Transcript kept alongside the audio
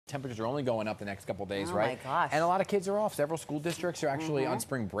temperatures are only going up the next couple days, Oh right? my gosh. And a lot of kids are off. Several school districts are actually on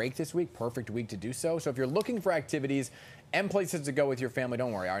spring break this week. Perfect week to do so. So if you're looking for activities and places to go with your family,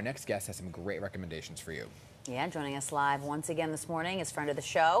 don't worry. Our next guest has some great recommendations for you. Yeah, joining us live once again this morning is friend of the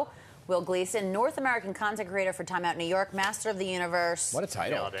show, Will Gleason, North American content creator for Time Out New York, Master of the Universe. What a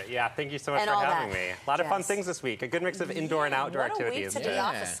title. Nailed it. Yeah, thank you so much And for all having that. me. A lot of fun things this week. A good mix of indoor and outdoor activities. What a week to be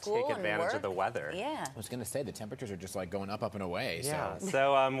off of school take advantage and work. of the weather. Yeah. I was going to say, the temperatures are just like going up and away. Yeah.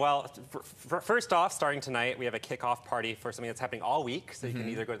 So, Well, first off, starting tonight, we have a kickoff party for something that's happening all week. So you can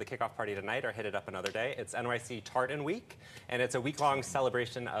either go to the kickoff party tonight or hit it up another day. It's NYC Tartan Week, and it's a week-long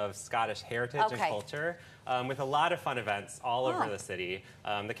celebration of Scottish heritage and culture. With a lot of fun events all over the city.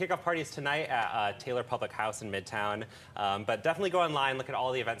 The kickoff party is tonight at Taylor Public House in Midtown. But definitely go online, look at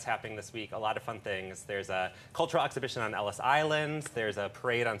all the events happening this week. A lot of fun things. There's a cultural exhibition on Ellis Island. There's a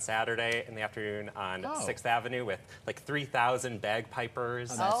parade on Saturday in the afternoon on 6th Avenue with like 3,000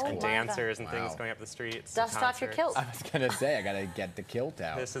 bagpipers and dancers and things going up the streets. Dust off your kilt. I was going to say, I got to get the kilt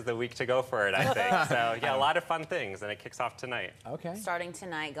out. This is the week to go for it, I think. So yeah, a lot of fun things, and it kicks off tonight. Okay. Starting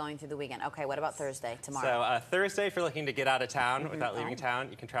tonight, going through the weekend. Okay, what about Thursday, tomorrow? So Thursday, if you're looking to get out of town without leaving town,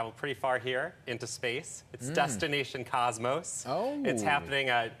 you can travel pretty far here into space. It's Destination Cosmos. Oh. It's happening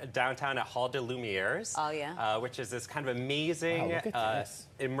downtown at Hall de Lumieres. Oh, yeah. Which is this kind of amazing, Wow, look at this.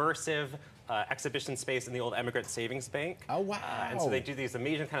 immersive exhibition space in the old Immigrant Savings Bank. Oh, wow. And so they do these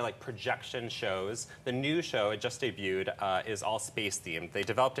amazing kind of like projection shows. The new show, it just debuted, is all space themed. They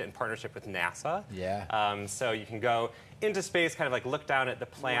developed it in partnership with NASA. Yeah. So you can go into space, kind of like look down at the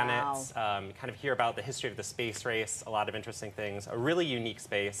planets, kind of hear about the history of the space race, a lot of interesting things. A really unique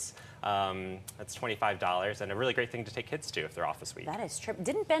space. That's $25, and a really great thing to take kids to if they're off this week. That is true.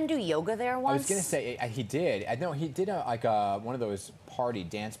 Didn't Ben do yoga there once? I was going to say, he did. I know he did one of those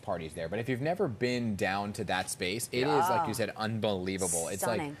dance parties there. But if you've never been down to that space, it is, like you said, unbelievable. Stunning. It's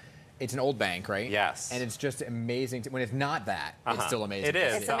like, it's an old bank, right? Yes. And it's just amazing. When it's not that, it's still amazing. It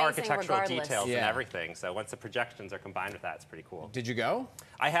is. It's the amazing architectural regardless. details and everything. So once the projections are combined with that, it's pretty cool. Did you go?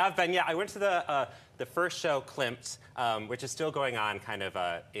 I have been, yeah. I went to the first show, Klimt, which is still going on kind of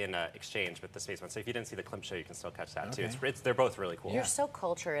in exchange with the space one. So if you didn't see the Klimt show, you can still catch that too. They're both really cool. You're so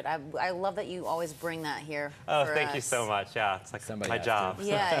cultured. I love that you always bring that here. Oh, for thank us. you so much. Yeah, it's like Somebody my has job. to.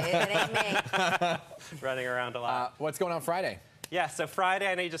 Yeah, it ain't me. Running around a lot. What's going on Friday? Yeah, so Friday,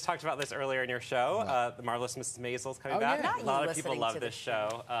 I know you just talked about this earlier in your show. The Marvelous Mrs. Maisel's coming back. Yeah. A lot of people love this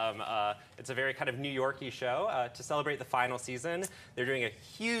show. It's a very kind of New York-y show. To celebrate the final season, they're doing a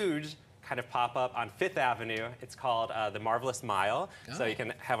huge kind of pop-up on 5th Avenue. It's called the Marvelous Mile. So you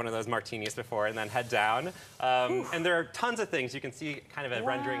can have one of those martinis before and then head down. And there are tons of things. You can see kind of a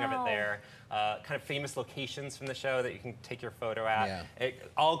rendering of it there. Kind of famous locations from the show that you can take your photo at. Yeah.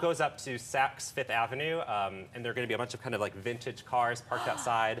 It all goes up to Saks Fifth Avenue, and there are going to be a bunch of kind of like vintage cars parked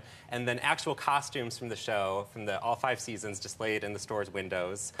outside, and then actual costumes from the show, from all 5 seasons, displayed in the store's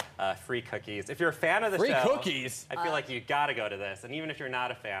windows. Free cookies. If you're a fan of the show, Free cookies. I feel like you got to go to this. And even if you're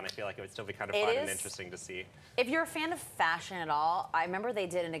not a fan, I feel like it would still be kind of fun and interesting to see. If you're a fan of fashion at all, I remember they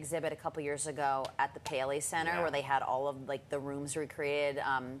did an exhibit a couple years ago at the Paley Center where they had all of like the rooms recreated.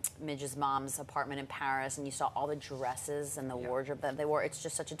 Midge's mom's apartment in Paris, and you saw all the dresses and the wardrobe that they wore. It's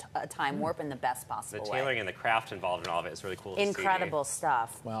just such a time warp in the best possible The way. tailoring and the craft involved in all of it is really cool to see. Incredible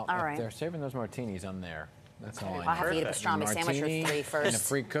stuff. Well, all if right. they're serving those martinis, I'm there. That's all I know. I'll have to eat a pastrami sandwich for Martini 3 first. and a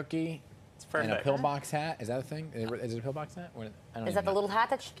free cookie. And a pillbox hat. Is that a thing? Is it a pillbox hat? Is that the little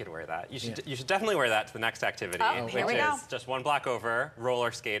hat that you could wear that? You should definitely wear that to the next activity, here we which go. is just 1 block over,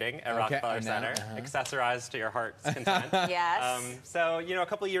 roller skating at Rockefeller Center, accessorized to your heart's content. Yes. So, you know, a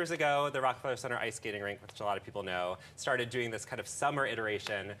couple of years ago, the Rockefeller Center ice skating rink, which a lot of people know, started doing this kind of summer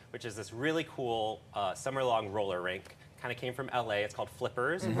iteration, which is this really cool summer-long roller rink. Kind of came from LA. It's called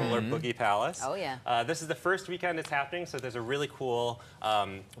Flippers, Roller Boogie Palace. Oh, yeah. This is the first weekend it's happening, so there's a really cool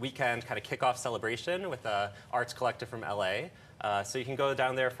weekend kind of kickoff celebration with the Arts Collective from LA. So you can go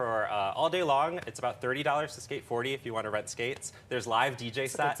down there for all day long. It's about $30 to skate, $40 if you want to rent skates. There's live DJ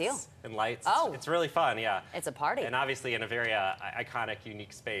sets and lights. Oh. It's really fun, yeah. It's a party. And obviously in a very iconic,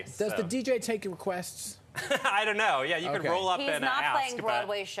 unique space. Does the DJ take requests? I don't know. Yeah, you could roll up He's and not ask. playing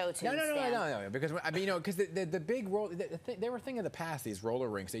Broadway show tunes. No. Because I mean, you know, because the big roll, they were a thing in the past. These roller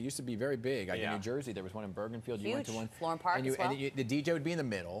rinks, they used to be very big. Like in New Jersey, there was one in Bergenfield. Huge. You went to one. Florham Park and as well. And the DJ would be in the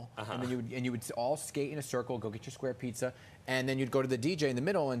middle, and then you would all skate in a circle, go get your square pizza, and then you'd go to the DJ in the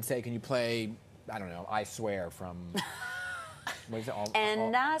middle and say, "Can you play, I don't know, I Swear from." What is it?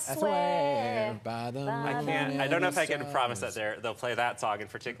 And I swear by the by I the can't. I don't know if I can promise that they'll play that song in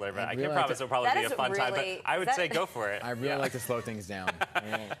particular, but I can promise it'll probably be a fun time. But I would say go for it. I really like to slow things down.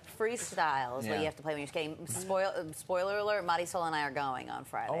 freestyle is what you have to play when you're skating. Spoiler alert: Marisol and I are going on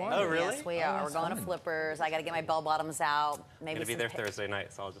Friday. Oh, really? Yes, we are. We're going to Flippers. I got to get my bell bottoms out. Maybe I'm gonna be there Thursday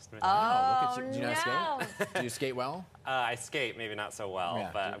night, so I'll just. Wow, look at you. Do you know how to skate? Do you skate well? I skate, maybe not so well,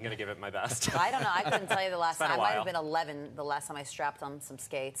 but I'm gonna give it my best. I don't know. I couldn't tell you the last time. I might have while. been 11 the last time I strapped on some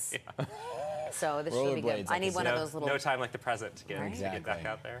skates. Yeah. So this should be good. I need one of those little. No time like the present to get, Right? to get back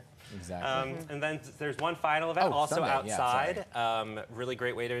out there. Exactly. And then there's one final event, also Sunday. outside. Really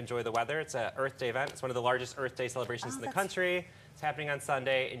great way to enjoy the weather. It's an Earth Day event. It's one of the largest Earth Day celebrations in the country. It's happening on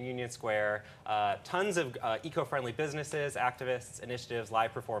Sunday in Union Square. Tons of eco-friendly businesses, activists, initiatives,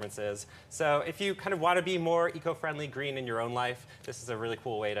 live performances. So if you kind of want to be more eco-friendly, green in your own life, this is a really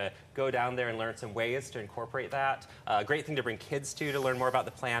cool way to go down there and learn some ways to incorporate that. Great thing to bring kids to learn more about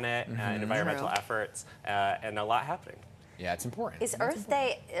the planet and environmental efforts, and a lot happening. Yeah, it's important. Is Earth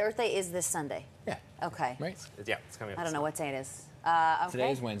Day? Earth Day is this Sunday. Yeah. Okay. Right. Yeah, it's coming up. I don't know what day it is.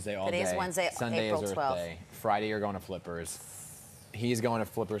 Today is Wednesday all Today day. is Wednesday, Sunday April is Earth 12th. Day. Friday you're going to Flippers. He's going to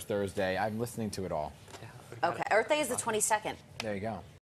Flippers Thursday. I'm listening to it all. Yeah, Okay. Earth Day is the 22nd. There you go.